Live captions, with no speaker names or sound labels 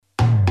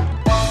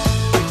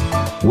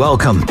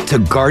Welcome to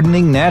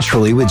Gardening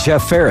Naturally with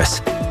Jeff Ferris.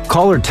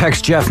 Call or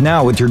text Jeff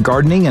now with your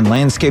gardening and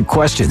landscape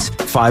questions.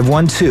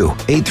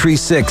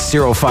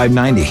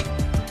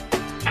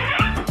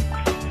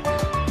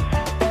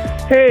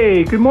 512-836-0590.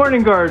 Hey, good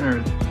morning,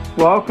 gardeners.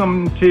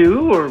 Welcome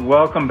to, or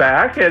welcome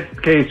back, as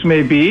the case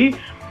may be,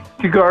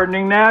 to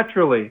Gardening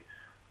Naturally.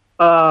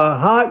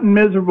 Hot and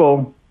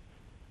miserable.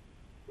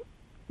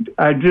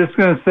 I'm just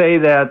going to say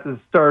that at the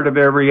start of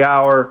every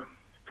hour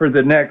for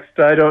the next,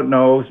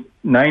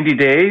 90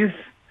 days.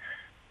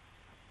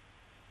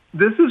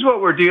 This is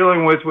what we're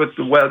dealing with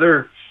the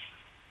weather.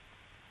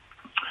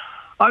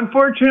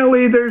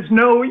 Unfortunately, there's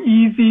no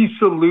easy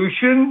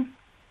solution.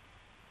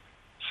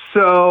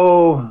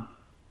 So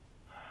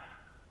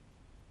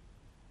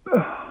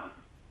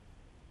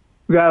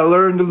we got to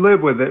learn to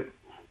live with it.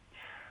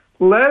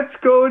 Let's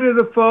go to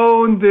the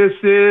phone. This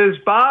is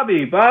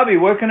Bobby. Bobby,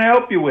 what can I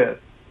help you with?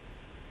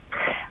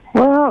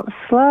 Well,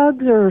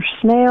 slugs or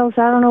snails,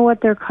 I don't know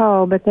what they're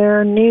called, but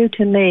they're new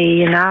to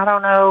me, and I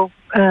don't know.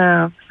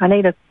 I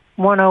need a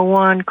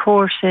 101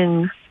 course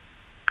in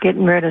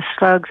getting rid of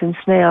slugs and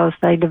snails.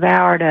 They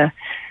devoured a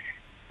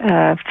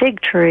fig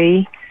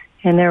tree,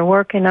 and they're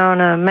working on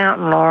a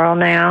mountain laurel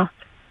now.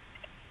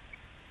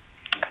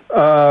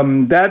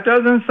 That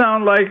doesn't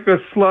sound like a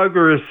slug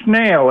or a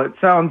snail. It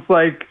sounds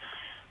like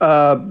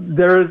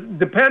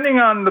depending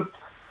on the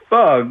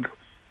bug,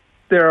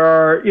 there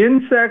are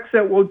insects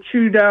that will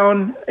chew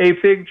down a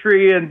fig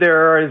tree, and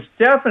there is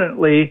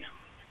definitely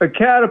a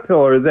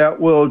caterpillar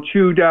that will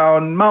chew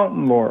down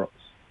mountain laurels.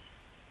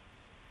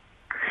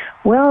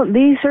 Well,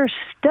 these are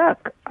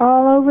stuck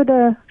all over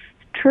the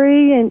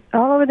tree and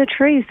all over the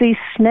trees. These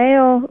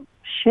snail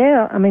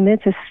shell,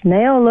 it's a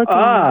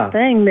snail-looking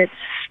thing that's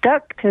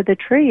stuck to the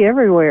tree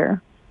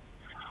everywhere.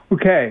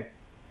 Okay.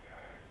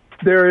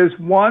 There is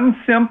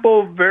one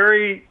simple,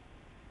 very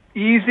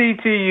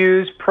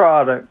easy-to-use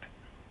product.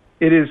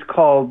 It is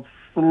called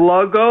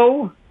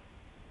Sluggo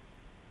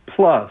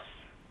Plus.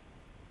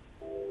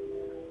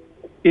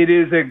 It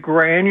is a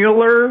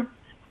granular.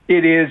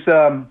 It is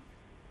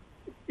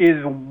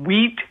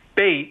wheat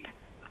bait,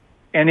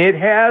 and it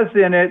has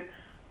in it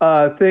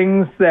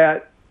things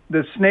that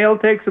the snail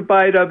takes a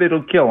bite of,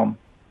 it'll kill them.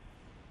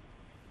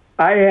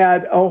 I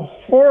had a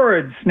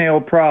horrid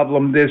snail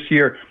problem this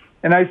year,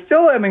 and I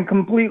still haven't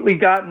completely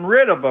gotten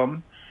rid of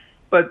them,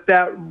 but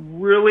that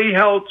really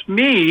helped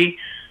me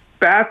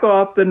back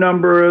off the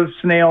number of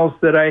snails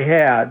that I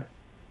had.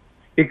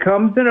 It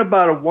comes in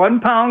about a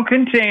 1-pound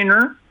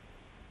container.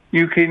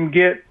 You can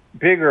get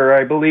bigger,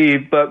 I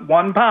believe, but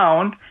 1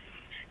 pound.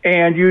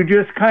 And you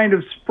just kind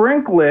of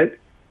sprinkle it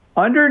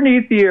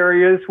underneath the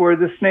areas where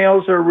the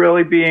snails are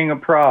really being a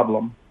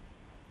problem.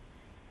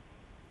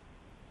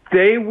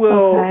 They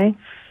will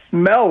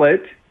smell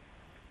it.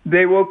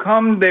 They will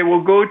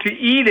go to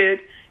eat it,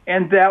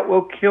 and that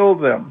will kill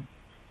them.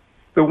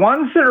 The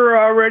ones that are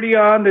already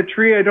on the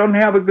tree, I don't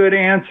have a good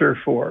answer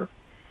for.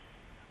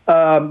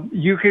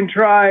 You can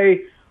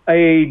try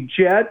a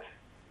jet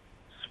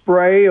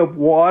spray of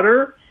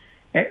water,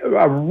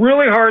 a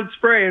really hard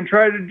spray, and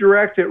try to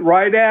direct it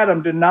right at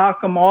them to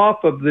knock them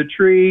off of the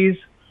trees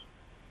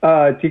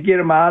to get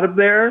them out of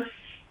there.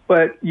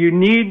 But you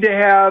need to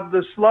have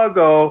the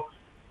Sluggo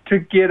to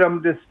get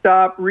them to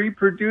stop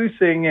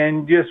reproducing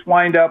and just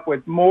wind up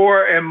with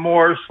more and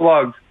more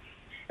slugs.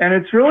 And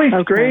it's really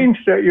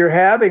strange that you're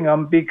having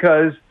them,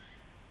 because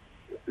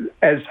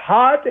as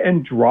hot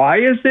and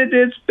dry as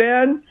it's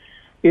been,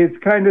 it's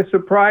kind of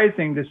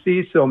surprising to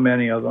see so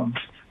many of them.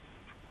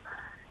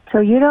 So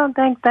you don't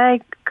think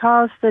they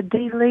cause the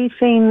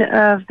de-leafing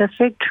of the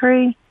fig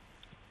tree?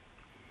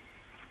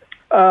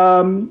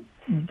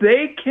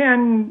 They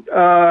can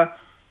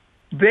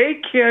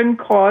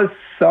cause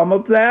some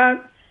of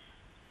that.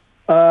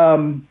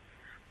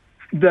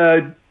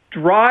 The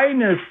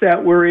dryness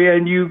that we're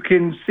in, you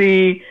can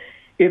see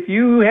if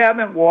you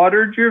haven't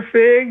watered your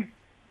fig,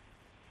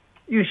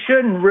 you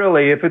shouldn't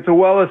really, if it's a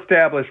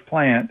well-established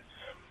plant.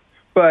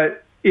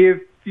 But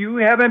if you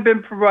haven't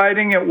been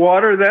providing it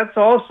water, that's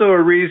also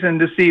a reason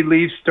to see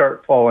leaves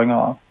start falling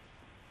off.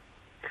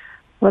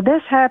 Well,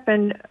 this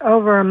happened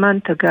over a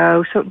month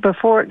ago, so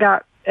before it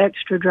got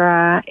extra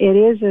dry. It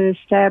is an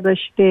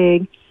established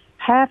fig.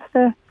 Half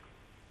the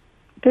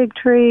fig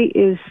tree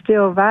is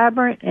still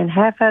vibrant, and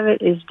half of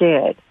it is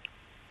dead.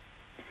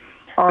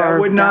 That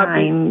would not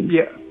be.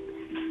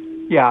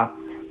 Yeah.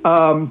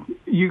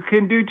 You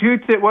can do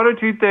one or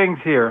two things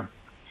here.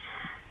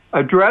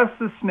 Address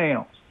the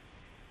snails.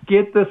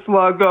 Get the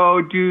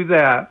Sluggo, do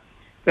that.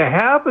 The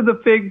half of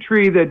the fig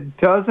tree that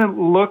doesn't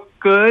look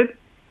good,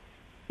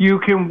 you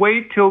can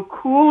wait till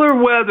cooler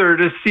weather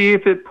to see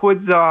if it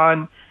puts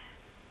on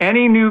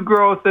any new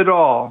growth at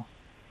all.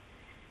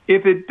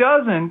 If it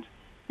doesn't,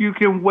 you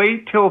can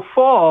wait till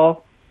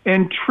fall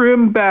and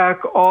trim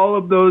back all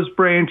of those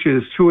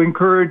branches to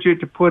encourage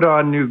it to put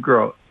on new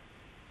growth.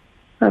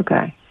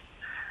 Okay.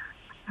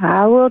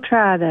 I will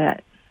try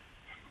that.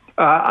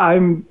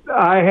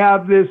 I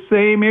have this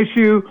same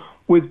issue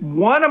with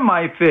one of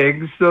my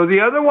figs, so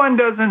the other one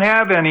doesn't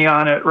have any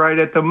on it right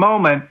at the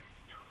moment.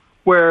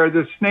 where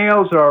the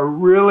snails are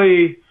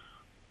really,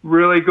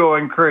 really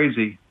going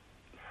crazy.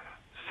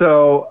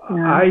 So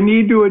I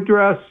need to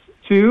address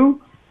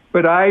too,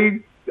 but I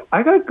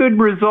got good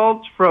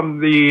results from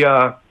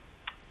the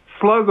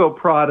Sluggo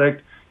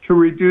product to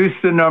reduce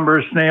the number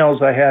of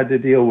snails I had to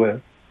deal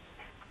with.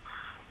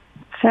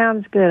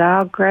 Sounds good.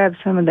 I'll grab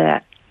some of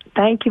that.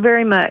 Thank you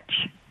very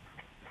much.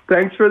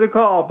 Thanks for the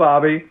call,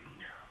 Bobby.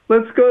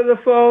 Let's go to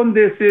the phone.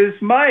 This is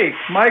Mike.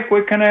 Mike,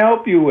 what can I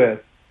help you with?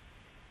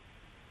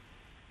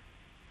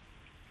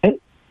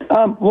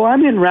 Well,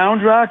 I'm in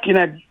Round Rock, and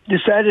I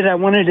decided I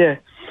wanted to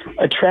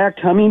attract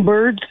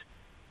hummingbirds,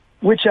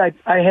 which I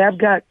have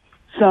got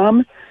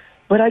some,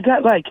 but I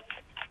got like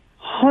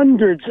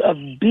hundreds of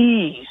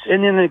bees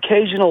and an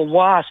occasional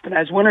wasp, and I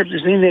was wondering if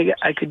there's anything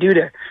I could do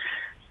to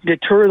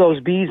deter those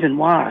bees and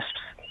wasps.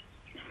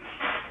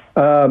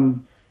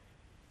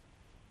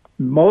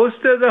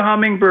 Most of the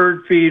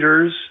hummingbird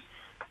feeders,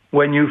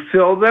 when you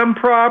fill them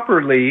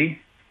properly,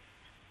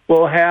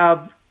 will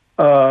have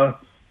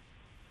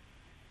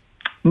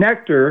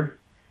nectar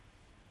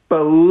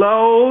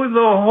below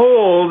the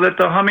hole that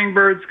the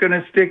hummingbird's going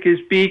to stick his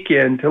beak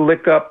in to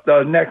lick up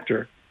the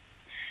nectar.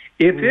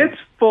 If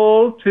it's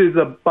full to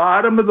the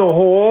bottom of the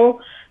hole,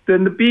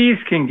 then the bees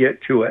can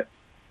get to it.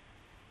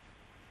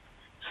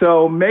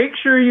 So make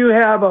sure you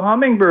have a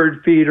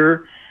hummingbird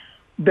feeder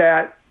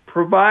that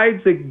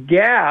provides a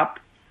gap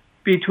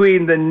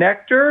between the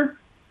nectar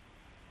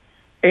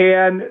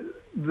and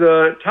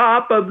the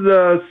top of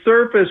the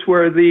surface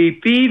where the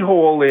feed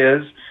hole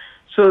is,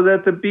 so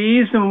that the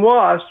bees and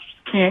wasps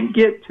can't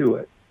get to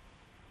it.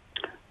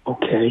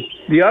 Okay.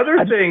 The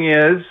other thing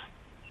is,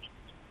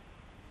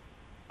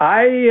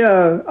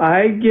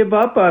 I give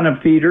up on a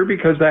feeder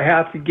because I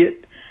have to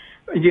get,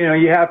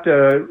 you have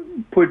to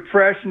put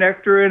fresh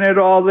nectar in it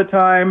all the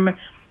time.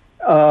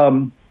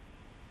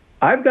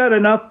 I've got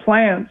enough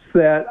plants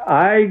that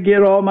I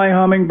get all my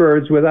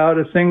hummingbirds without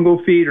a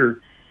single feeder,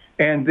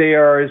 and they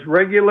are as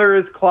regular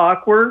as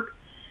clockwork.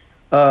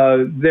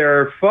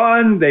 They're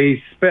fun.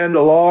 They spend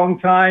a long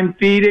time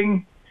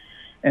feeding,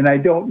 and I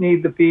don't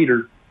need the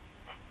feeder.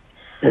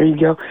 There you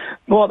go.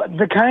 Well,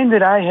 the kind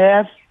that I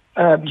have,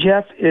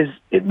 Jeff,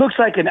 it looks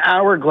like an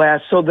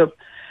hourglass, so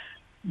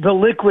the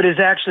liquid is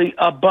actually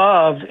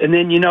above, and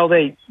then you know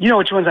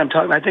which ones I'm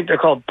talking about. I think they're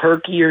called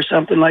Perky or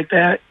something like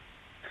that.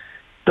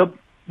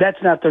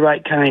 That's not the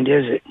right kind,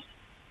 is it?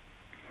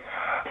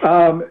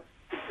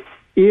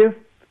 If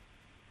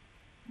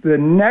the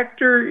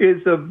nectar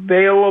is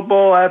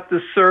available at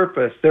the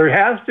surface, there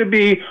has to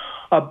be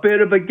a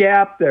bit of a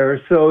gap there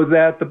so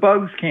that the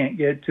bugs can't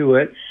get to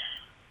it.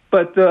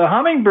 But the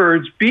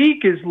hummingbird's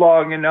beak is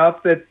long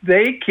enough that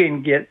they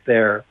can get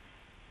there.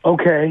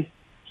 Okay.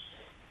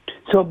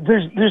 So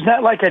there's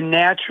not like a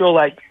natural,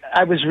 like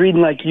I was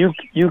reading, like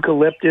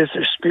eucalyptus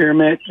or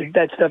spearmint.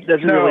 That stuff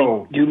doesn't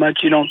really do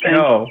much, you don't think?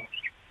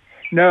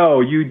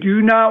 No, you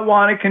do not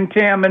want to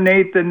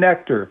contaminate the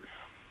nectar.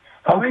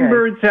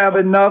 Hummingbirds have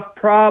enough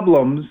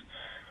problems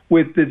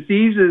with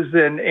diseases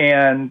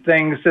and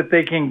things that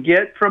they can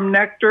get from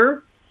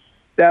nectar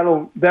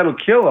that'll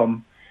kill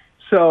them.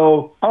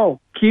 So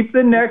keep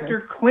the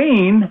nectar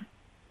clean.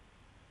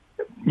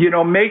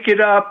 Make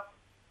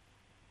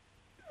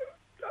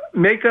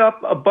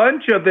up a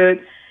bunch of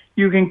it.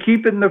 You can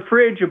keep it in the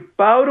fridge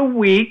about a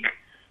week,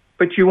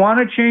 but you want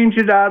to change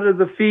it out of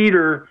the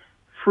feeder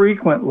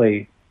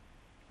frequently.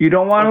 You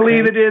don't want to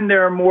leave it in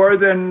there more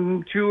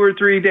than 2 or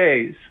 3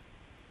 days.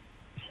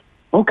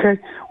 Okay.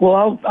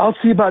 Well, I'll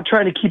see about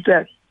trying to keep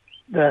the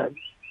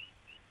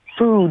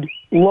food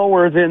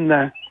lower than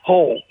the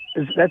hole.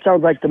 That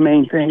sounds like the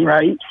main thing,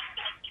 right?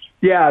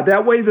 Yeah,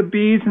 that way the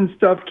bees and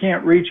stuff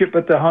can't reach it,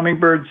 but the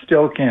hummingbirds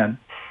still can.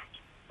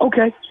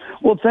 Okay.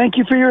 Well, thank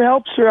you for your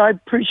help, sir. I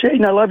appreciate it,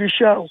 and I love your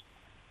show.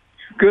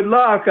 Good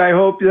luck. I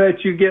hope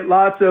that you get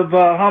lots of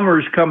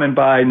hummers coming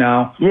by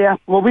now. Yeah.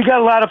 Well, we got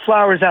a lot of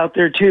flowers out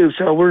there, too,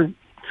 so we're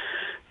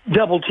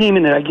double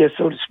teaming it, I guess,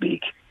 so to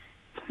speak.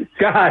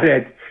 Got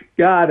it.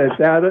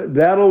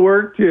 That'll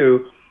work,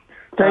 too.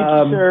 Thank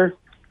you, sir.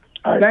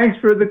 Thanks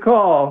for the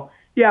call.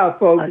 Yeah,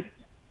 folks.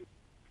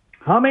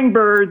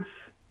 Hummingbirds,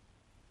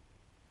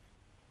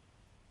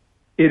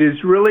 it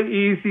is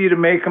really easy to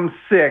make them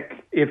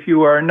sick if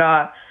you are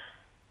not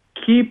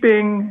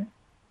keeping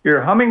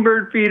your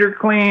hummingbird feeder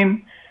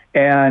clean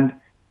and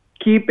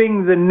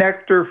keeping the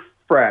nectar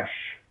fresh.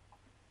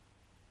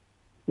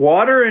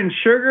 Water and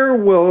sugar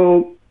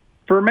will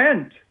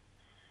ferment,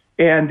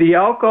 and the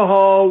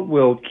alcohol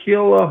will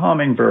kill a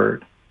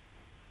hummingbird.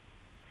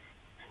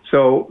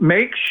 So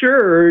make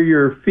sure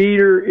your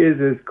feeder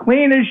is as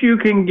clean as you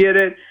can get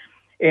it,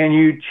 and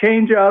you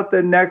change out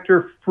the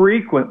nectar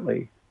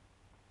frequently.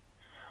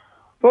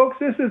 Folks,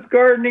 this is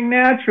Gardening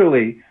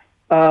Naturally.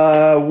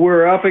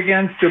 We're up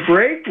against a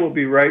break. We'll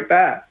be right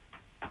back.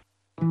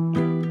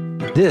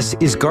 This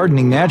is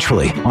Gardening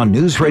Naturally on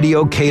News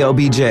Radio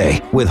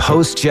KLBJ with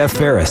host Jeff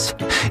Ferris.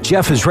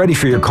 Jeff is ready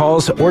for your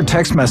calls or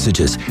text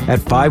messages at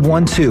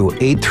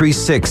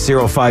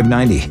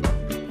 512-836-0590.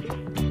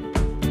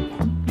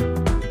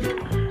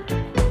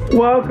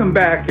 Welcome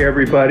back,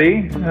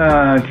 everybody,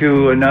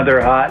 to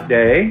another hot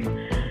day.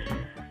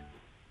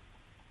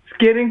 It's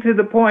getting to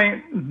the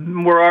point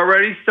we're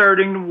already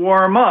starting to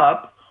warm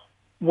up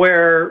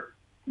where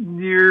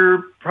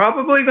you're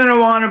probably going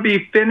to want to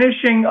be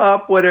finishing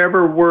up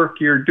whatever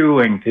work you're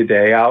doing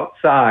today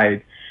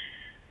outside.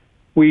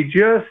 We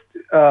just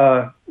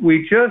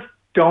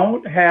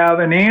don't have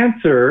an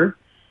answer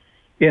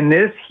in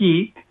this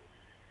heat,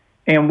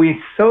 and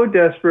we so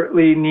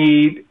desperately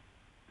need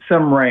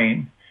some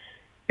rain.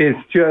 It's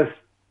just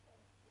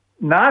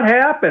not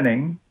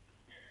happening,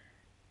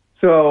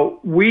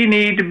 so we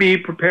need to be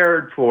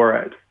prepared for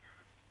it.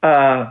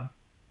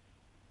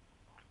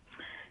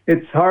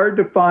 It's hard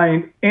to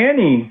find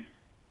any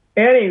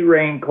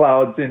rain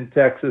clouds in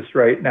Texas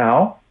right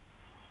now,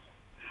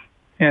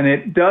 and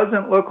it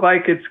doesn't look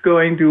like it's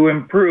going to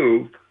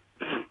improve.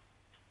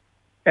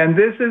 And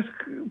this is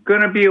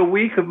going to be a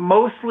week of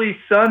mostly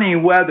sunny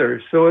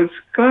weather, so it's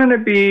going to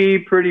be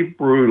pretty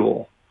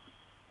brutal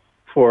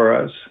for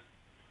us.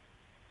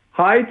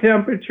 High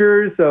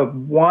temperatures of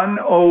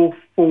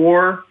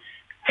 104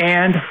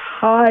 and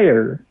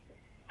higher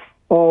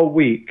all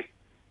week.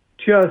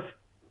 Just,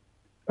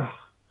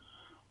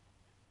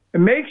 it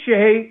makes you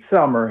hate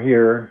summer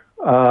here.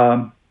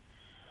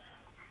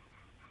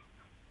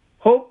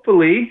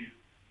 Hopefully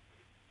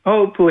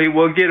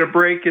we'll get a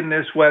break in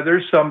this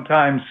weather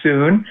sometime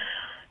soon.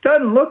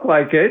 Doesn't look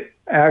like it,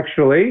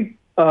 actually.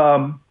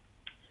 But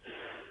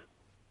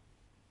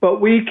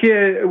we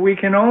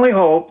can only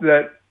hope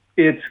that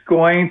it's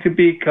going to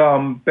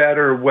become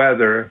better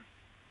weather.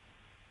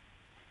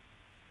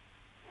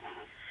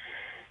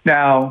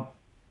 Now,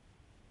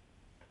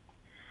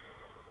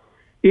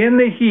 in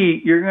the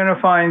heat, you're going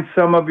to find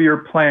some of your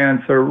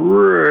plants are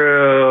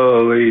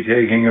really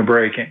taking a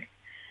breaking.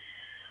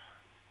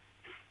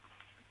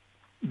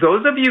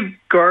 Those of you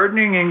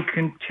gardening in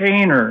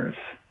containers,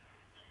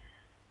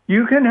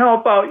 you can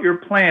help out your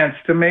plants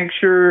to make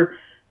sure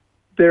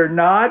they're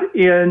not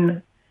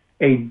in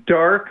a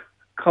dark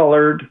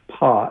colored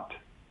pot,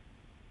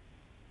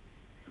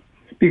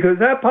 because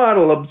that pot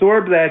will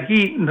absorb that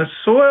heat and the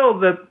soil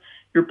that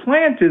your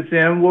plant is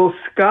in will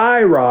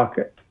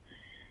skyrocket.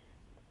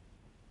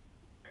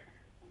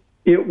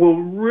 It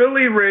will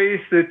really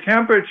raise the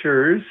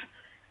temperatures,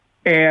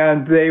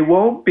 and they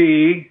won't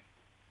be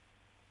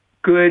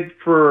good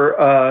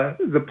for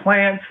the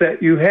plants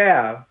that you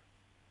have.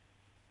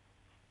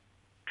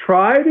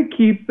 Try to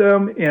keep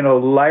them in a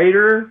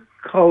lighter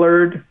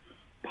colored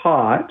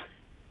pot.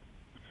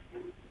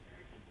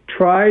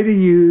 Try to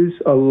use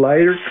a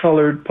lighter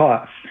colored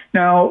pot.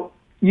 Now,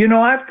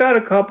 I've got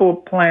a couple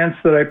of plants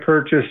that I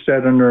purchased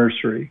at a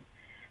nursery.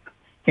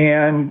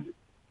 And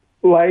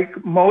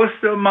like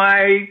most of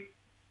my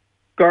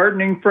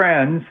gardening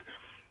friends,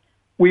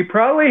 we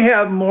probably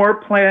have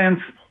more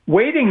plants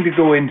waiting to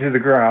go into the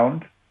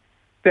ground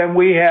than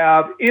we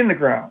have in the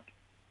ground.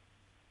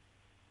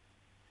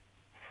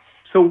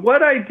 So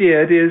what I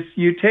did is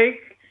you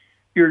take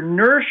your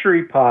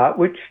nursery pot,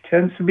 which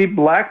tends to be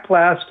black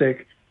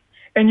plastic,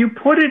 and you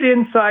put it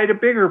inside a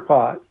bigger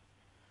pot.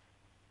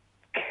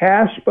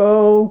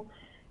 Cashbow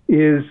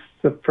is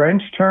the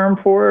French term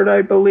for it,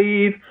 I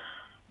believe.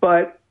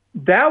 But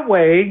that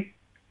way,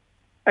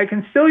 I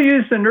can still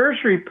use the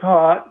nursery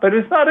pot, but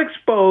it's not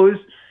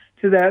exposed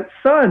to that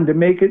sun to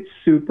make it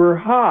super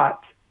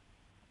hot.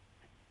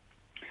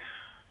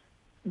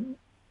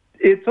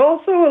 It's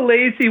also a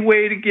lazy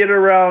way to get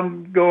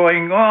around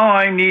going,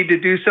 I need to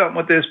do something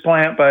with this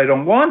plant, but I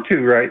don't want to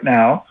right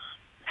now.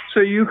 So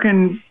you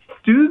can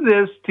do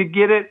this to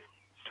get it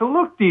to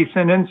look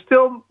decent and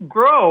still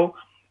grow,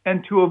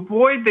 and to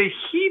avoid the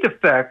heat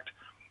effect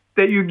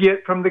that you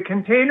get from the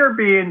container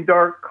being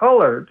dark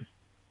colored.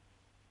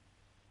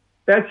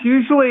 That's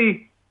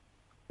usually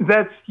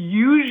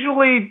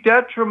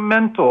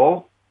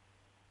detrimental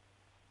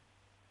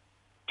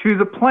to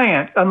the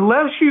plant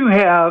unless you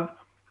have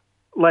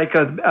like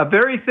a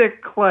very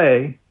thick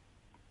clay.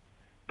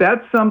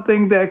 That's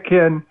something that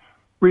can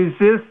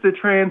resist the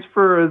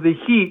transfer of the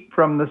heat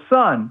from the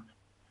sun.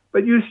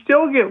 But you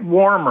still get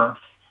warmer.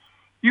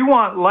 You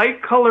want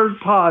light-colored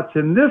pots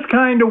in this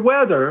kind of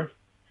weather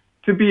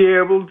to be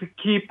able to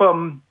keep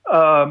them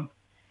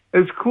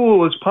as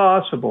cool as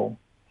possible.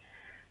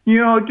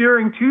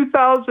 During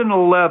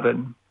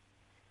 2011,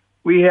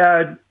 we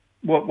had,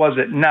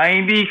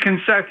 90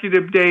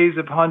 consecutive days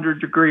of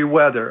 100-degree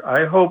weather.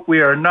 I hope we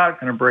are not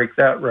going to break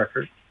that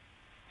record.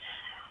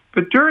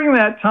 But during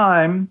that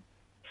time,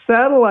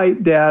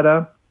 satellite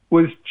data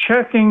was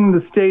checking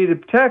the state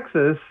of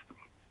Texas,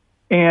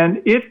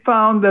 and it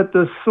found that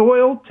the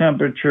soil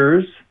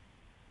temperatures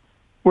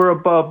were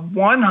above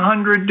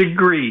 100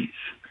 degrees.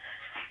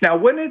 Now,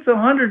 when it's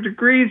 100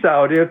 degrees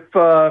out, if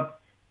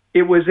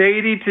it was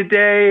 80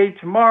 today,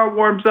 tomorrow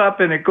warms up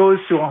and it goes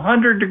to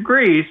 100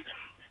 degrees,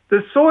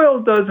 the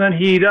soil doesn't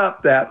heat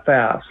up that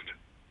fast.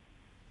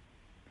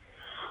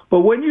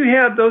 But when you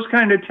have those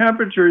kind of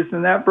temperatures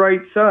and that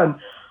bright sun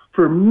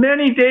for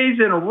many days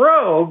in a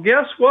row,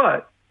 guess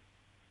what?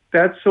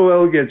 That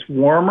soil gets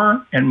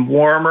warmer and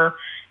warmer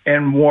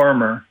and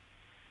warmer.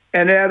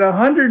 And at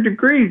 100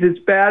 degrees, it's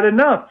bad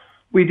enough.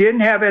 We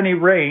didn't have any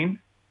rain.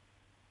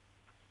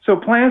 So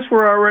plants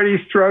were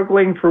already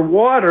struggling for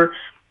water.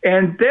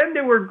 And then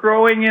they were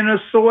growing in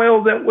a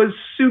soil that was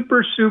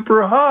super,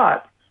 super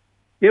hot.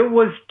 It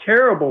was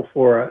terrible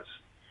for us.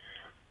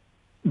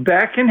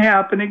 That can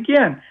happen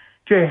again.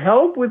 To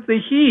help with the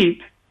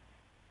heat,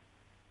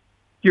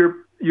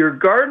 your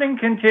gardening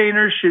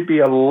containers should be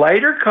a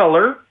lighter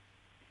color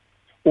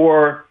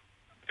or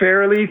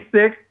fairly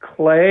thick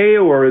clay,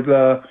 or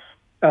the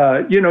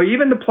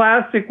even the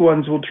plastic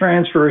ones will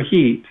transfer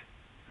heat.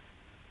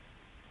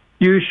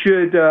 You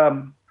should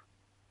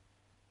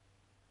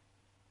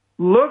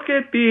look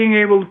at being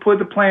able to put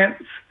the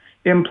plants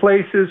in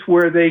places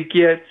where they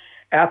get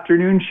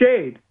afternoon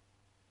shade.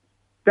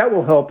 That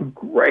will help a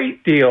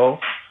great deal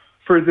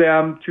for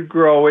them to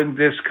grow in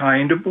this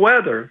kind of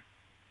weather.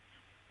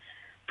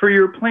 For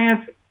your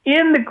plants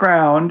in the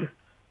ground,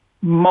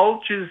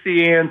 mulch is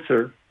the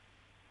answer.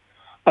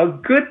 A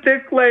good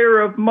thick layer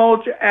of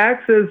mulch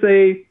acts as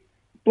a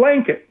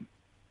blanket.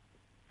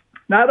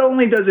 Not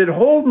only does it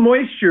hold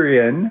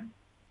moisture in,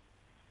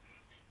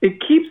 it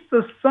keeps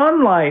the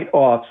sunlight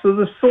off so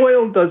the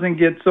soil doesn't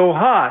get so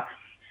hot.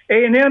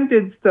 A&M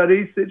did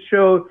studies that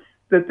show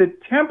that the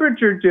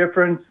temperature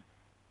difference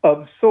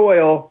of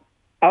soil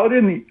out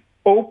in the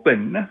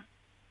open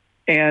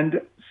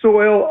and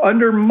soil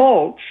under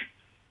mulch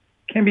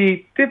can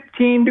be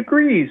 15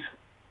 degrees.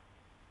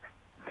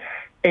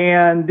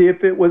 And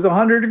if it was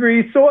 100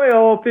 degree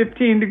soil,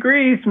 15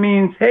 degrees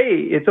means,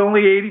 hey, it's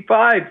only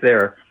 85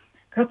 there.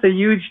 That's a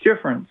huge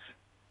difference.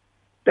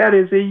 That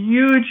is a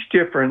huge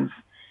difference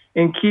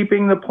in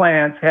keeping the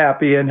plants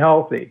happy and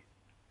healthy.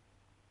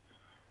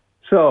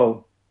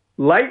 So,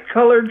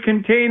 light-colored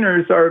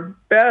containers are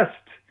best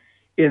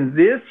in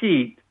this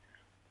heat.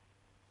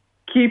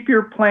 Keep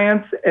your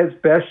plants as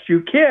best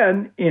you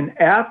can in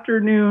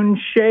afternoon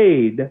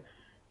shade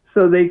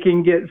so they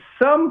can get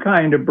some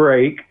kind of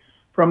break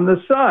from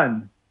the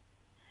sun.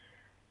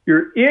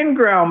 Your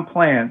in-ground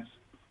plants,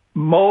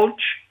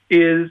 mulch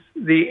is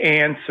the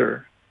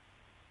answer.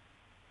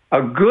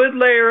 A good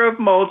layer of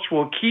mulch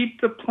will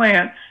keep the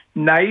plant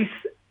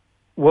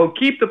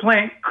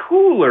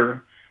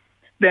cooler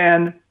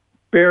than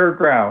bare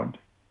ground.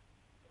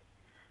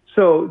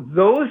 So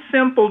those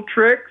simple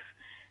tricks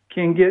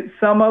can get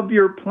some of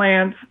your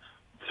plants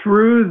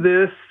through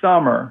this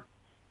summer.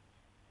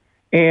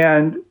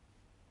 And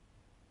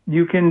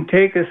you can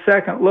take a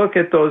second look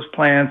at those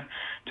plants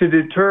to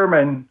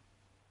determine,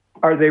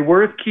 are they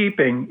worth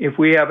keeping if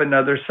we have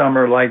another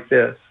summer like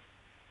this?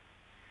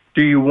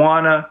 Do you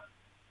want to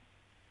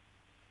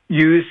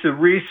use the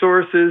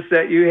resources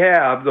that you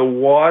have, the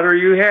water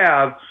you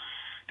have,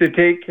 to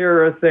take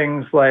care of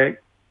things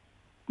like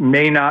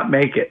may not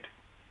make it?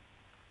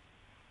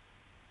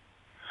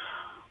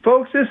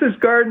 Folks, this is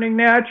Gardening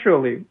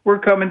Naturally. We're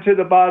coming to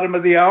the bottom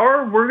of the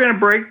hour. We're going to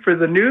break for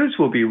the news.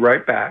 We'll be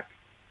right back.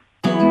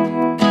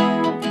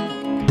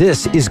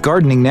 This is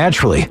Gardening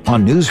Naturally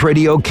on News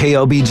Radio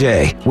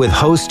KLBJ with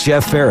host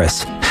Jeff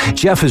Ferris.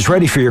 Jeff is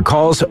ready for your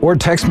calls or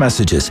text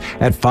messages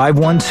at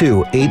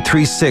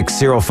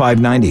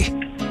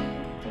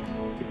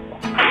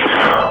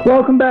 512-836-0590.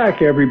 Welcome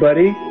back,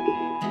 everybody.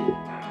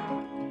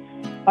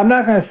 I'm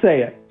not going to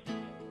say it.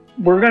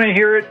 We're going to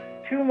hear it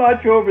too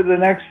much over the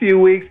next few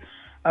weeks.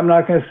 I'm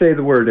not going to say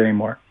the word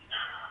anymore.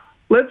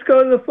 Let's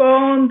go to the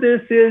phone.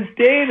 This is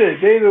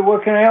David. David,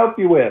 what can I help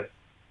you with?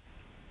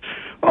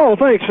 Oh,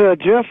 thanks,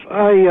 Jeff.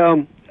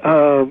 I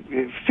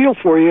feel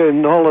for you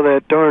and all of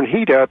that darn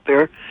heat out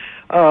there.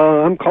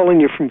 I'm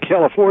calling you from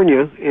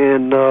California,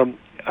 and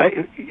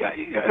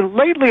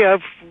lately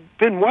I've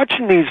been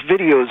watching these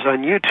videos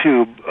on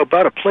YouTube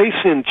about a place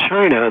in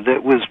China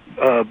that was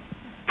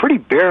pretty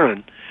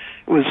barren.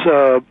 It was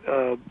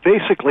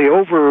basically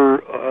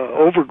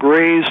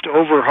overgrazed,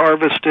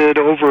 overharvested,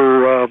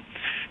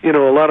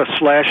 a lot of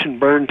slash and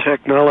burn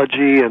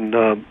technology, and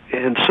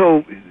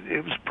so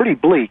it was pretty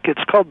bleak.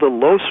 It's called the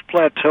Loess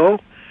Plateau,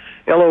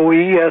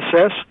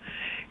 Loess.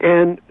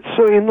 And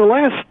so in the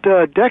last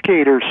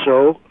decade or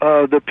so,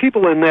 the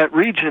people in that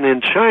region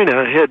in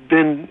China had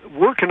been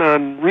working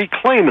on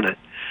reclaiming it,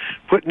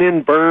 putting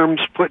in berms,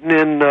 putting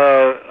in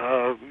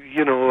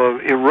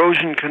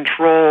erosion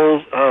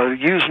control,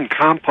 using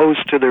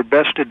compost to their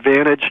best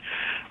advantage,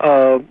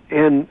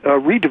 and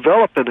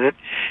redeveloping it.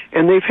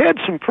 And they've had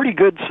some pretty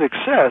good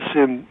success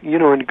in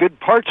good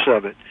parts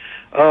of it.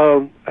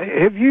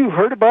 Have you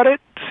heard about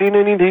it? Seen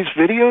any of these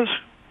videos?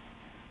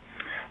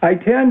 I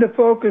tend to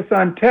focus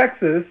on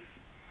Texas.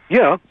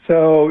 Yeah.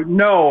 So,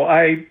 no,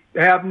 I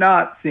have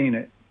not seen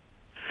it.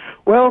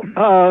 Well,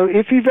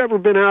 if you've ever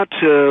been out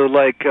to,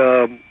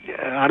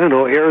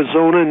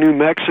 Arizona, New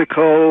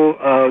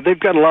Mexico, they've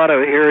got a lot of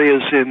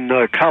areas in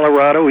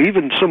Colorado,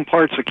 even some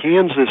parts of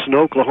Kansas and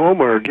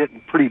Oklahoma are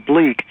getting pretty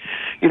bleak.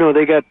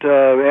 They got,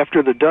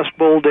 after the Dust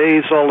Bowl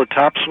days, all the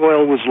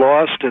topsoil was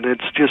lost, and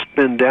it's just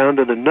been down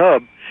to the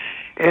nub.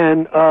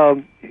 And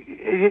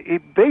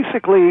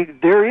basically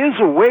there is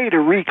a way to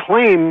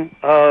reclaim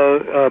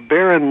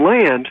barren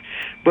land,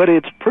 but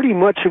it's pretty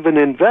much of an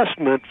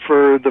investment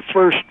for the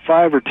first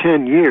 5 or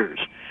 10 years.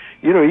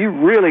 You know, you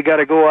really got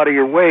to go out of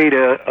your way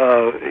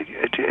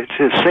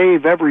to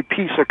save every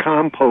piece of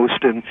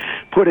compost and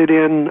put it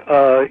in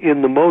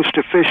the most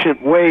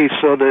efficient way,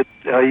 so that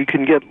you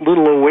can get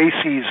little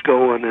oases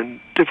going and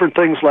different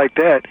things like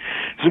that.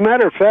 As a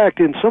matter of fact,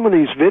 in some of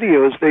these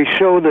videos, they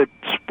show that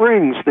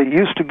springs that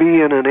used to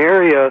be in an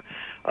area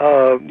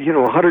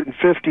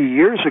 150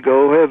 years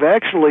ago have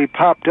actually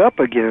popped up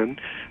again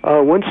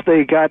once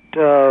they got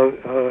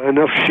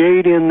enough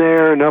shade in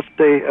there, enough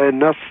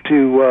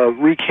to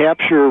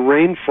recapture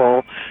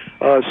rainfall,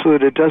 so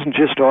that it doesn't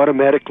just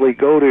automatically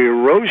go to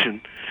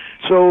erosion.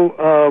 So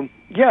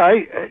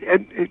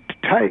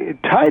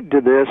tied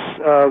to this,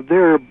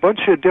 there are a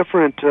bunch of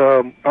different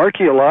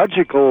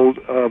archaeological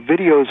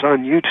videos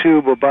on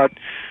YouTube about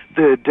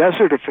the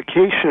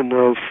desertification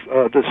of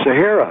the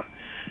Sahara.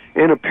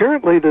 And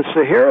apparently, the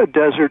Sahara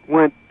Desert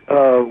went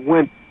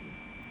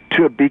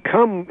to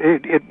become.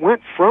 It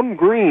went from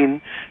green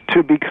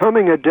to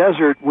becoming a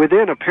desert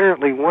within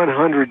apparently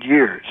 100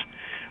 years.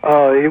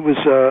 It was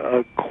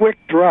a quick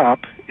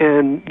drop,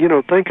 and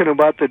thinking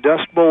about the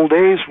Dust Bowl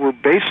days were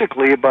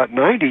basically about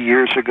 90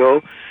 years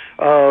ago.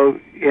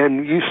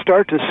 And you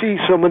start to see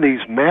some of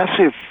these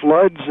massive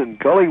floods and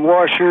gully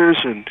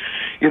washers and,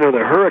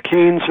 the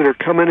hurricanes that are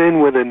coming in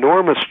with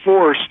enormous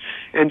force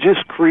and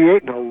just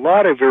creating a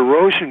lot of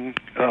erosion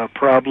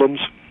problems,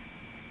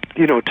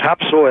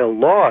 topsoil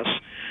loss.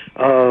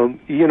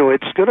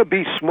 It's going to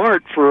be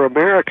smart for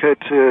America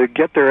to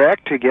get their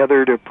act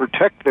together to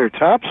protect their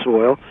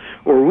topsoil,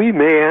 or we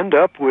may end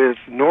up with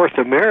North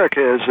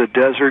America as a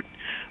desert,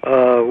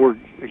 or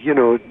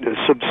a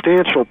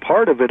substantial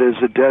part of it is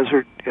a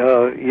desert,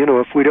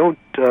 if we don't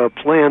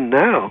plan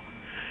now.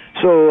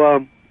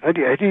 So, have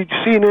you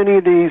seen any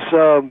of these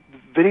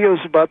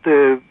videos about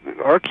the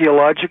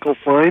archaeological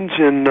finds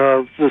in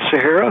the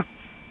Sahara?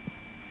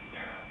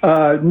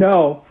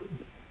 No.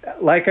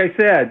 Like I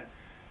said,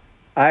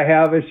 I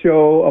have a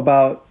show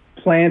about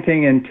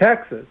planting in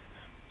Texas.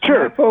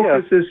 Sure. My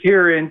focus is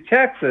here in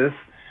Texas,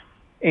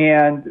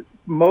 and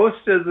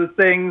most of the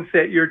things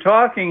that you're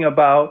talking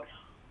about,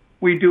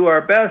 we do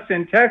our best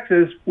in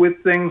Texas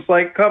with things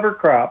like cover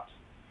crops.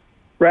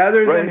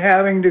 Rather than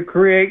having to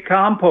create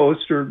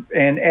compost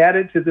and add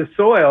it to the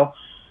soil,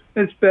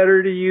 it's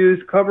better to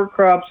use cover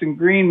crops and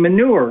green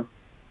manure.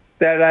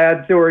 That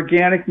adds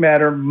organic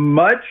matter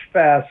much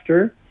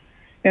faster,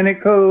 and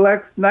it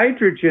collects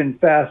nitrogen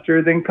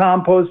faster than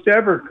compost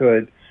ever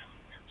could.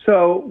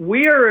 So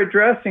we are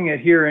addressing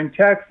it here in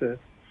Texas.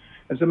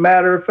 As a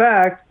matter of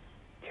fact,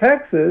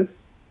 Texas,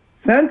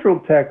 Central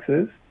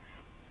Texas,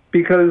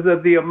 because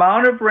of the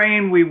amount of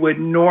rain we would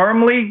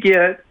normally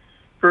get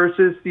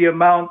versus the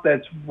amount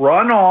that's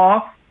run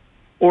off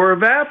or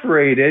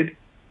evaporated,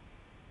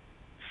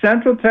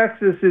 Central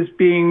Texas is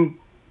being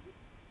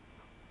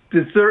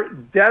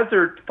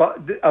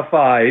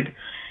desertified.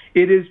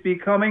 It is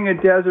becoming a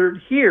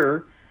desert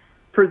here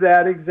for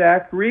that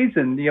exact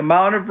reason. The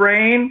amount of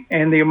rain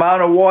and the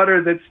amount of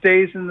water that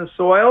stays in the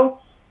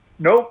soil,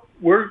 nope,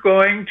 we're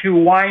going to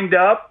wind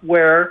up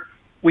where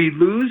we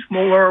lose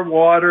more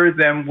water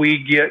than we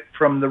get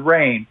from the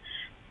rain.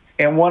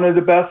 And one of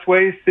the best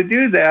ways to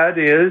do that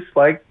is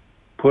like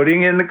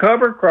putting in the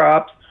cover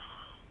crops,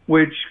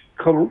 which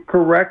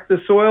correct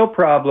the soil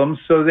problems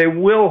so they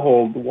will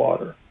hold the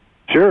water.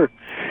 Sure.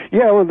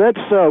 Yeah, well, that's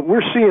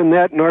we're seeing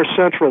that in our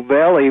Central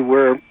Valley,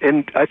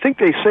 and I think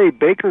they say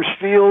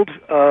Bakersfield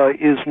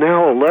is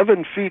now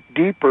 11 feet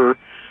deeper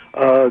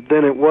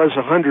than it was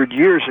 100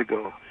 years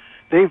ago.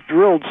 They've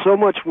drilled so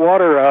much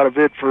water out of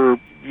it for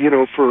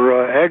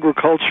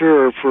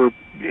agriculture or for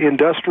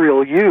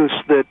industrial use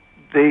that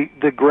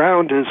the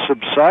ground has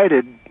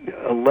subsided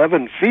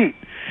 11 feet.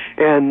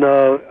 And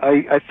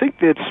I think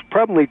that's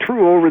probably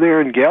true over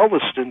there in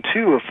Galveston,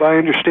 too. If I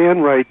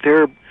understand right,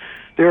 they're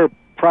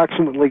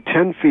approximately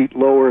 10 feet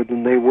lower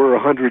than they were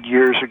 100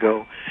 years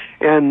ago.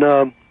 And,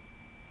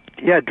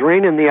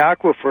 draining the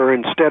aquifer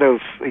instead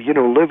of,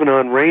 living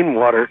on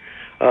rainwater,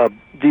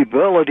 the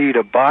ability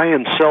to buy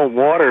and sell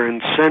water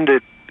and send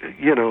it,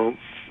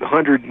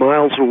 100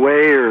 miles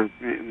away, or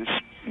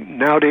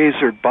nowadays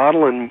they're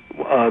bottling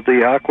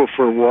the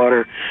aquifer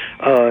water,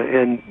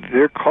 and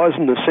they're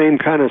causing the same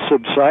kind of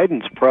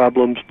subsidence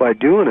problems by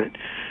doing it.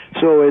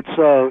 So it's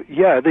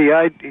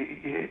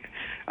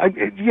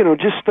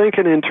just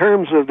thinking in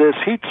terms of this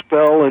heat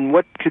spell and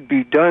what could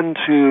be done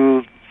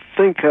to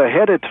think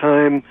ahead of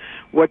time,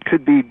 what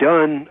could be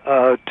done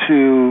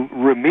to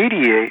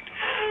remediate.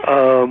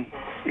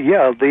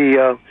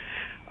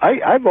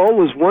 I've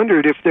always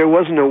wondered if there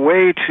wasn't a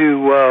way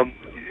to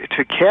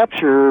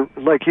capture,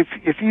 like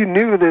if you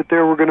knew that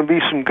there were going to be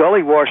some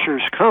gully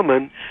washers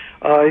coming,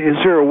 is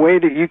there a way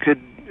that you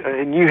could,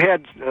 and you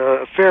had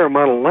a fair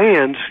amount of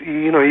land,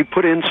 you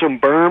put in some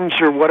berms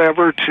or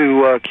whatever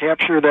to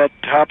capture that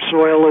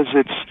topsoil as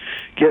it's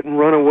getting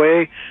run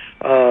away?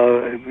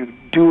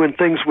 doing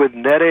things with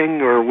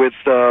netting or with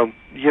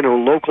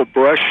local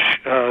brush,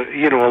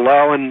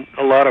 allowing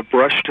a lot of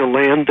brush to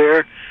land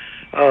there.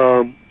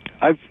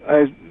 I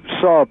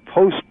saw a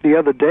post the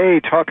other day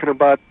talking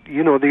about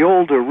the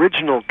old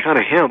original kind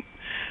of hemp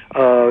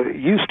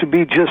used to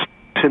be just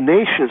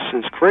tenacious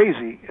as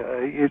crazy.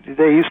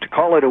 They used to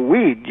call it a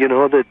weed,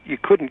 that you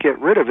couldn't get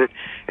rid of it,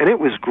 and it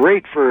was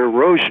great for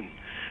erosion.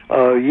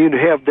 You'd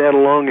have that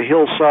along a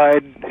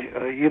hillside,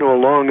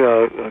 along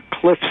a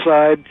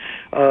cliffside.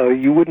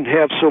 You wouldn't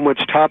have so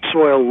much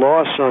topsoil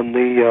loss on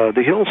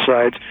the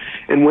hillsides.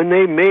 And when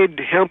they made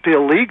hemp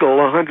illegal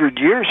 100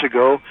 years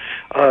ago,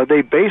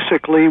 they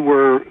basically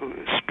were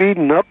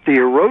speeding up the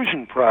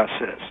erosion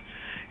process.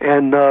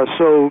 And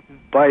so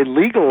by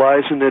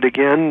legalizing it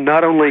again,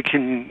 not only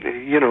can,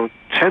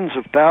 tens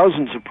of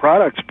thousands of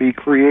products be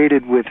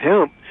created with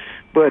hemp,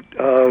 but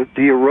the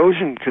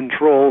erosion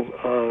control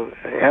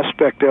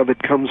aspect of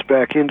it comes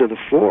back into the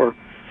fore.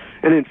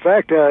 And in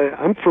fact,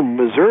 I'm from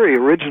Missouri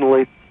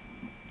originally,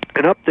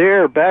 and up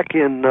there back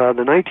in the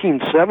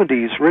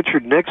 1970s,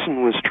 Richard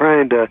Nixon was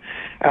trying to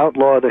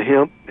outlaw the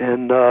hemp,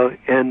 and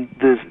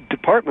the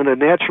Department of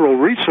Natural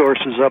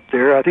Resources up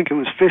there, I think it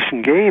was Fish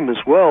and Game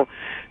as well,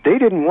 they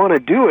didn't want to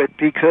do it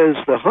because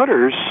the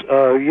hunters,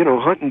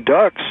 hunting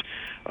ducks,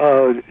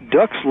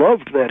 ducks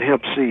loved that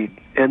hemp seed,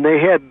 and they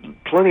had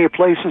plenty of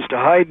places to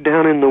hide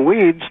down in the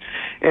weeds,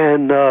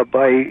 and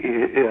by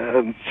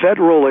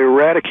federal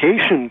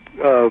eradication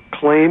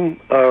claim,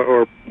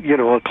 or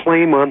a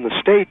claim on the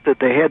state that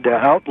they had to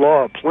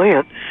outlaw a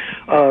plant,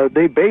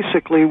 they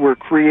basically were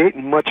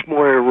creating much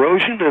more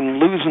erosion and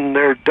losing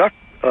their duck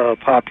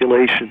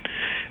population.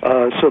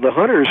 So the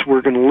hunters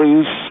were going to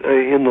lose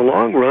in the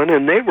long run,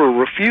 and they were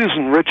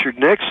refusing Richard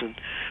Nixon.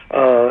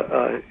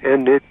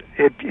 And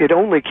it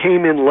only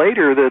came in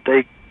later that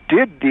they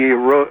did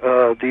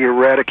the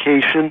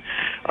eradication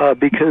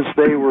because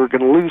they were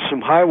going to lose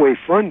some highway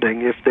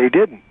funding if they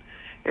didn't.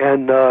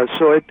 And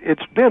so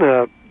it's been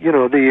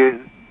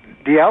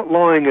the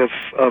outlawing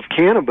of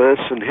cannabis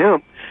and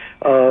hemp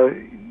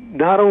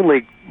not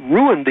only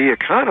ruined the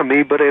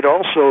economy, but it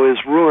also is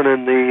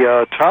ruining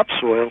the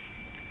topsoil.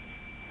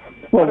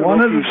 Well, one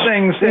of the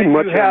things that you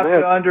have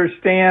to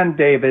understand,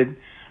 David,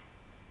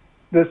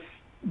 the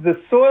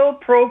soil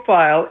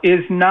profile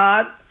is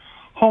not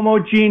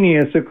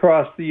homogeneous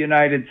across the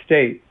United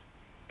States.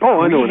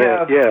 Oh, I know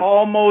that, yeah. We have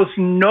almost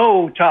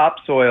no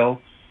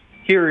topsoil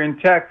here in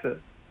Texas.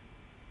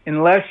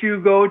 Unless you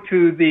go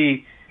to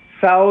the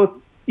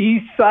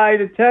southeast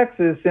side of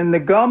Texas in the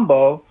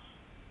gumbo,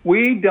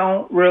 we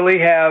don't really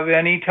have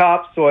any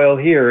topsoil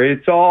here.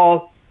 It's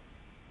all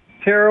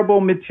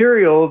terrible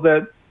material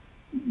that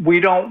we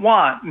don't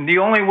want. And the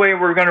only way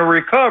we're going to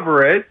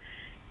recover it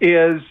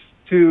is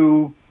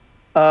to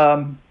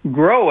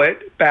grow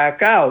it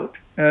back out.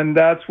 And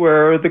that's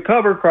where the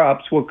cover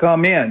crops will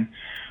come in.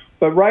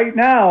 But right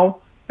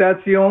now,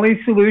 that's the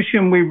only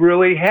solution we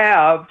really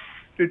have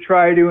to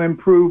try to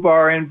improve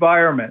our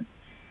environment.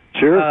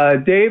 Sure.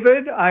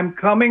 David, I'm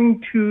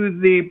coming to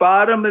the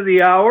bottom of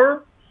the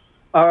hour,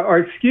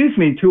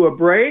 to a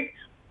break.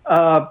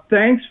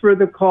 Thanks for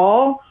the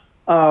call.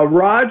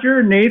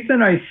 Roger,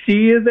 Nathan, I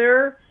see you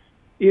there.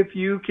 If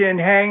you can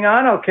hang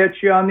on, I'll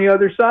catch you on the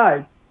other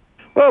side.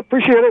 Well,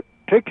 appreciate it.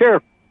 Take care.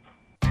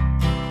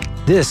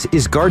 This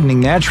is Gardening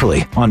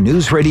Naturally on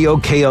News Radio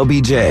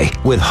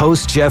KLBJ with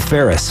host Jeff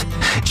Ferris.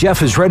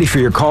 Jeff is ready for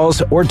your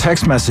calls or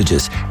text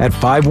messages at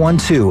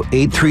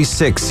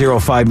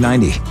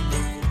 512-836-0590.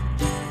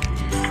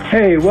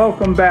 Hey,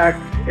 welcome back,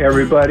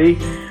 everybody.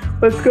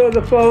 Let's go to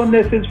the phone.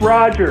 This is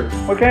Roger.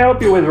 What can I help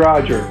you with,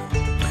 Roger?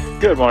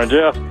 Good morning,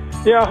 Jeff.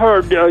 Yeah, I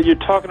heard you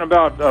talking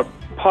about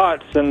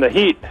pots and the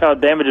heat, how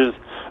it damages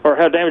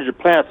your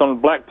plants on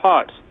black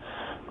pots.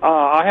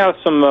 I have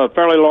some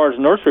fairly large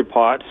nursery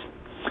pots.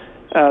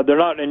 They're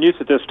not in use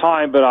at this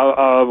time, but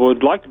I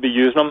would like to be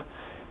using them.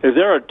 Is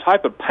there a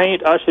type of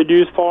paint I should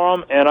use for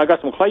them? And I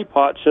got some clay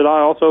pots. Should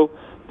I also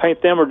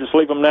paint them or just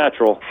leave them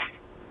natural?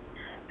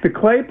 The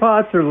clay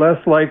pots are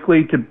less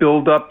likely to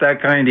build up that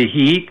kind of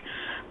heat.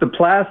 The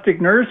plastic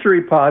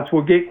nursery pots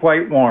will get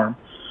quite warm.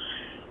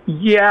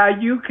 Yeah,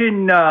 you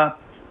can,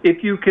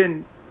 if you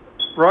can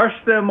brush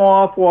them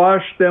off,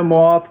 wash them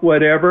off,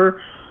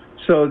 whatever,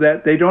 so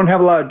that they don't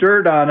have a lot of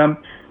dirt on them,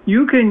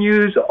 you can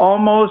use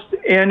almost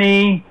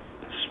any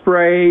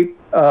can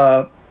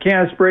of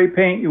spray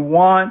paint you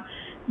want.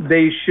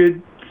 They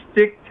should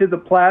stick to the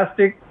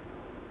plastic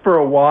for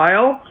a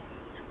while.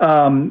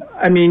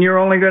 You're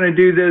only going to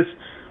do this.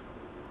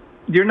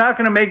 You're not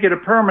going to make it a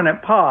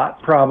permanent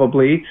pot,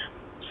 probably.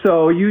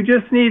 So you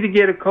just need to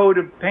get a coat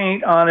of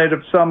paint on it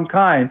of some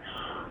kind.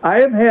 I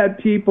have had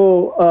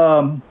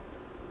people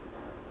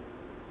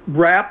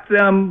wrap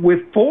them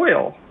with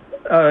foil.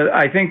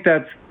 I think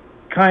that's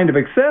kind of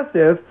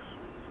excessive,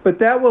 but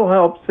that will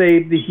help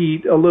save the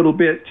heat a little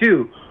bit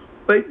too.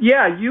 But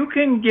yeah, you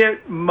can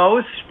get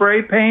most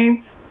spray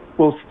paints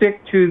will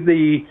stick to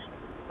the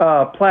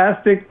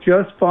plastic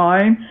just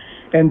fine,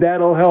 and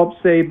that'll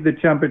help save the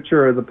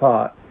temperature of the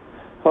pot.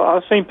 Well,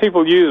 I've seen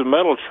people use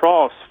metal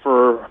troughs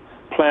for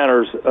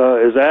planters.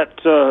 Is that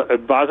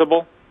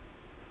advisable?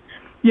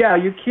 Yeah,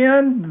 you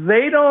can.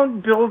 They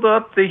don't build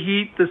up the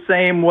heat the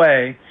same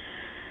way.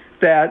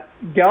 That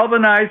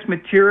galvanized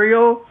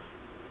material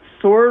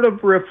sort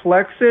of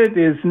reflects it,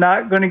 is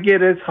not going to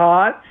get as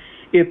hot.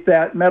 If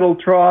that metal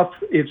trough,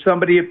 if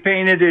somebody had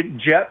painted it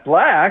jet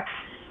black,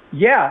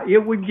 yeah,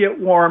 it would get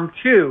warm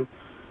too.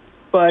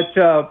 But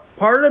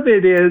part of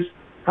it is,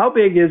 how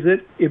big is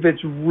it? If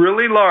it's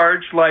really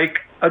large, like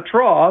a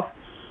trough,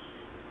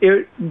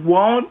 it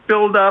won't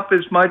build up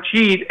as much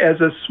heat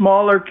as a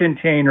smaller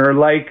container,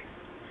 like,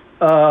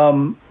 a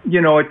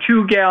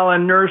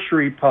 2-gallon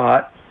nursery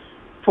pot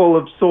full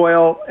of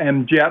soil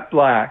and jet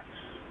black.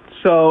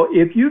 So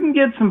if you can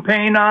get some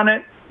paint on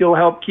it, you'll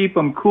help keep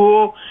them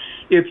cool.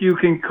 If you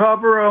can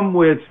cover them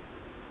with,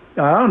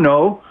 I don't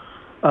know,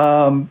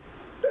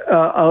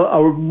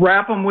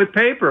 wrap them with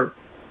paper,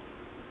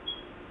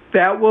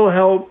 that will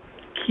help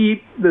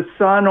keep the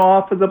sun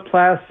off of the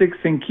plastics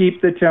and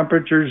keep the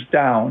temperatures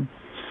down.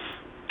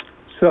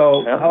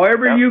 So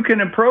however you can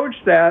approach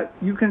that,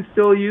 you can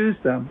still use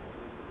them.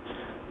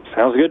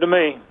 Sounds good to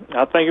me.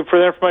 I thank you for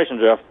the information,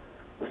 Jeff.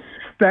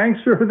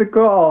 Thanks for the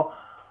call.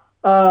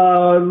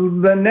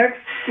 The next,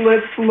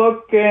 let's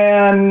look,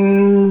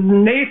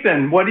 and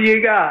Nathan, what do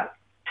you got?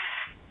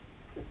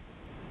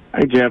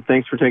 Hey, Jeff,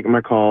 thanks for taking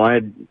my call. I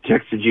had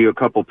texted you a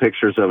couple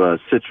pictures of a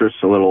citrus,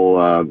 a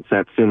little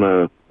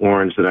Satsuma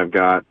orange that I've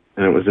got,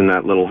 and it was in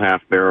that little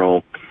half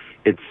barrel.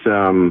 It's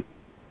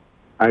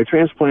I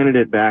transplanted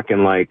it back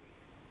in like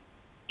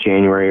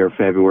January or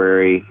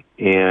February,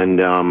 and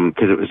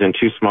because it was in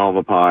too small of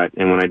a pot.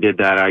 And when I did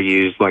that, I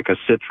used like a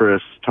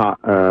citrus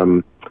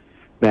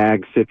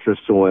bag citrus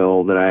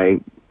soil that I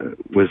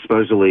was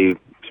supposedly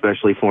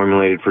specially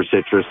formulated for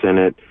citrus in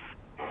it.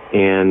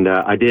 And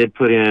I did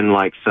put in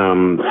like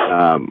some,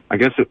 I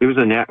guess it was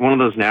one of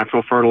those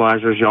natural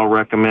fertilizers y'all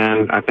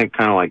recommend. I think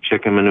kind of like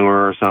chicken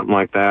manure or something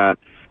like that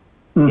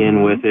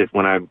in with it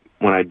when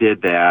I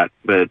did that.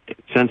 But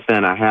since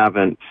then I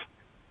haven't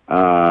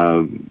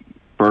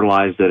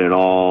fertilized it at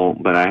all.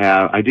 But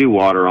I do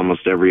water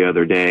almost every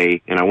other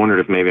day, and I wondered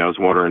if maybe I was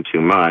watering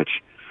too much.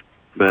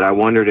 But I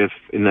wondered if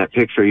in that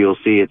picture you'll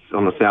see it's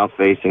on the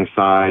south-facing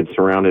side,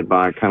 surrounded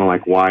by kind of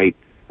like white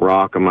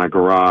rock in my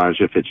garage,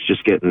 if it's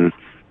just getting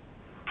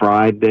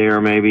fried there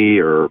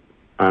maybe, or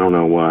I don't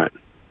know what.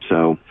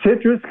 So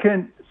citrus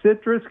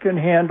can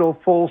handle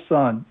full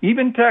sun,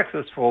 even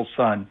Texas full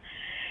sun.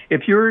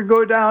 If you were to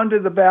go down to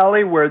the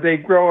valley where they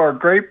grow our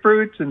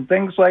grapefruits and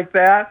things like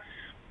that,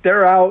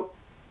 they're out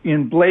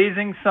in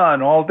blazing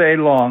sun all day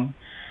long.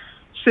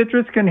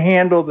 Citrus can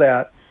handle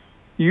that.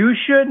 You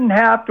shouldn't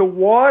have to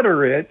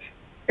water it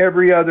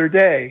every other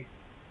day.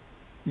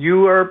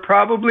 You are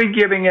probably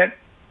giving it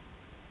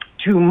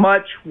too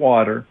much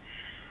water.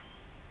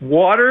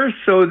 Water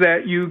so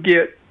that you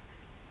get,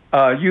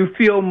 you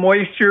feel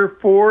moisture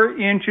 4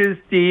 inches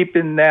deep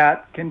in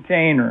that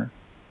container.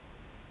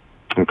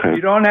 Okay.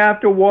 You don't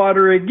have to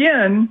water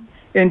again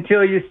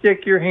until you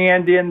stick your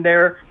hand in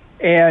there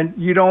and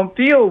you don't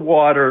feel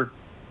water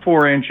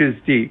 4 inches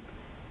deep.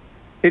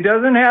 It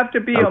doesn't have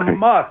to be a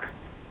muck,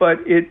 but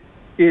it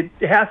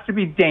has to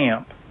be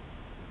damp.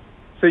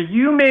 So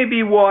you may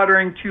be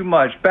watering too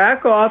much.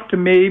 Back off to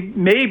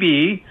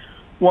maybe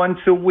once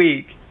a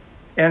week.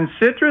 And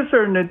citrus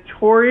are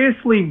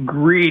notoriously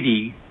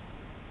greedy.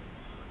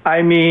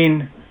 I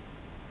mean,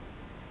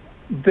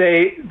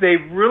 they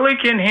really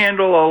can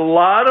handle a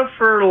lot of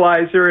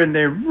fertilizer, and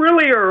they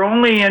really are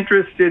only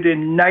interested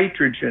in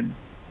nitrogen.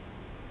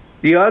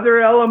 The other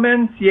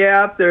elements,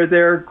 yeah,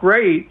 they're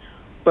great,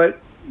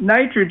 but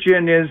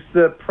nitrogen is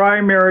the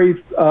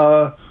primary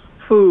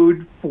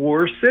food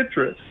for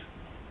citrus.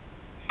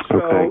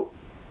 So,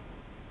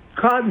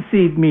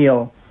 cottonseed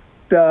meal,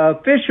 the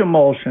fish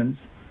emulsions,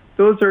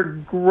 those are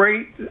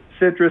great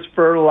citrus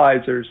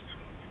fertilizers.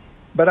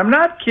 But I'm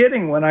not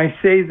kidding when I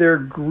say they're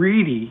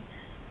greedy.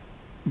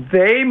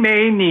 They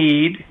may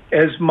need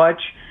as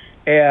much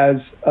as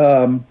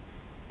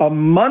a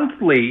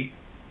monthly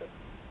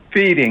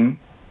feeding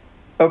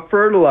of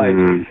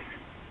fertilizer.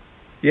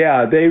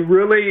 Yeah, they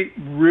really,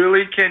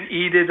 really can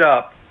eat it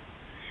up.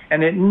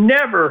 And it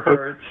never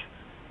hurts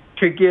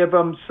to give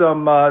them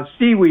some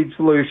seaweed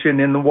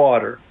solution in the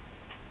water.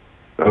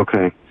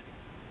 Okay.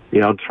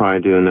 Yeah, I'll try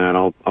doing that.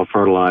 I'll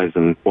fertilize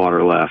and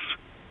water less.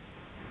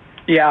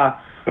 Yeah.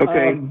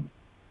 Okay.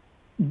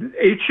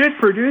 It should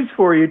produce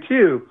for you,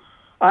 too.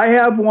 I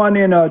have one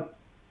in a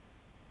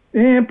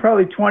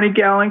probably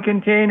 20-gallon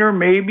container.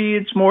 Maybe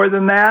it's more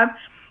than that.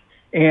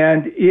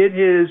 And it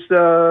is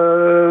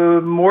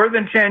more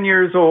than 10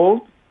 years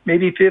old,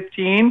 maybe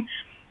 15.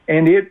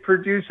 And it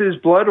produces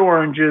blood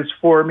oranges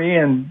for me,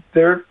 and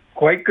they're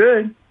quite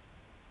good.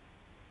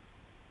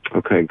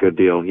 Okay, good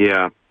deal.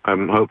 Yeah,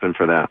 I'm hoping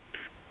for that.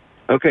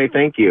 Okay,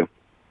 thank you.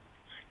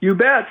 You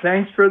bet.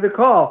 Thanks for the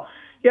call.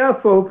 Yeah,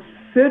 folks,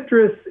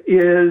 citrus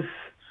is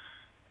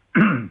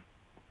a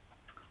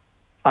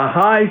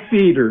high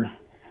feeder,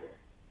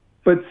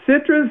 but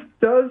citrus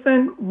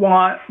doesn't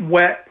want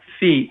wet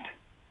feet.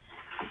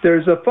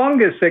 There's a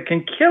fungus that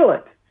can kill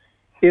it.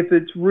 if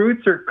its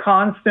roots are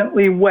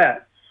constantly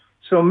wet.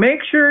 So make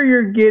sure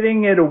you're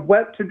getting it a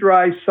wet to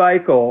dry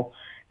cycle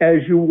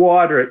as you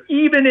water it,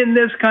 even in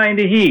this kind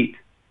of heat.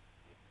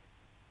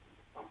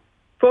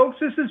 Folks,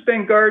 this has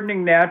been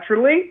Gardening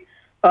Naturally.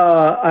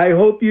 I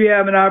hope you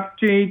have an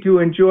opportunity to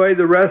enjoy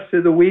the rest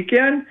of the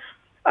weekend.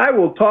 I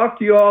will talk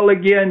to you all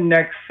again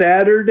next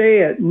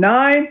Saturday at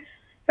 9.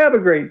 Have a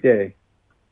great day.